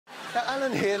Now,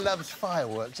 Alan here loves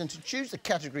fireworks, and to choose the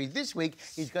category this week,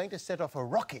 he's going to set off a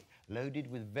rocket loaded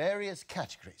with various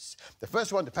categories. The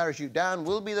first one to parachute down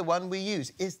will be the one we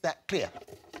use. Is that clear?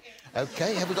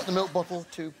 OK, have we got the milk bottle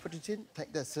to put it in? I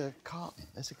think there's a carton.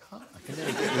 There's a carton.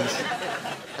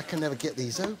 I can never get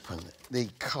these open, the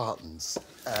cartons.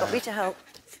 Got me to help.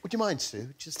 Would you mind, Sue?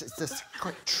 It's just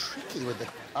quite tricky with the...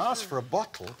 Ask for a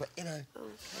bottle, but, you know...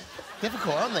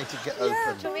 Difficult, aren't they, to get open? Do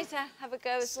you want me to have a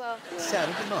go as well? Sam,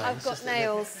 would you mind? I've got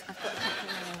nails. I've got a couple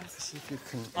of nails. See if you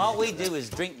can... All we do is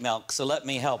drink milk, so let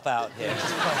me help out here.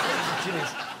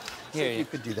 Here, you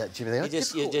could do that, Jimmy.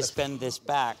 You just bend this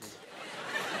back.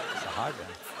 It's a hard one.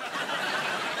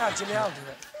 No, Jimmy, I'll do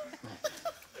it.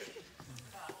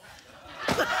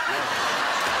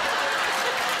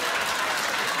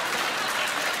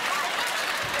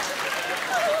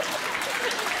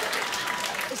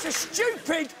 It's a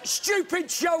stupid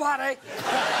show, Harry.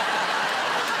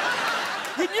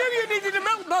 You knew you needed a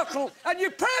milk bottle, and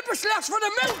you purposely asked for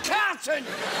the milk carton.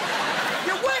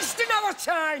 You're wasting our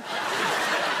time.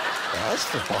 That's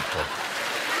the bottle.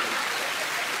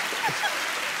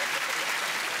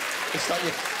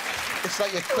 It's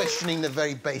like you're questioning the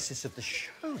very basis of the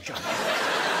show, John.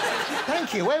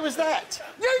 Thank you. Where was that?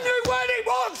 You knew where it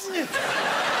was.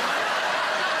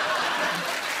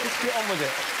 Let's get on with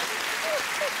it.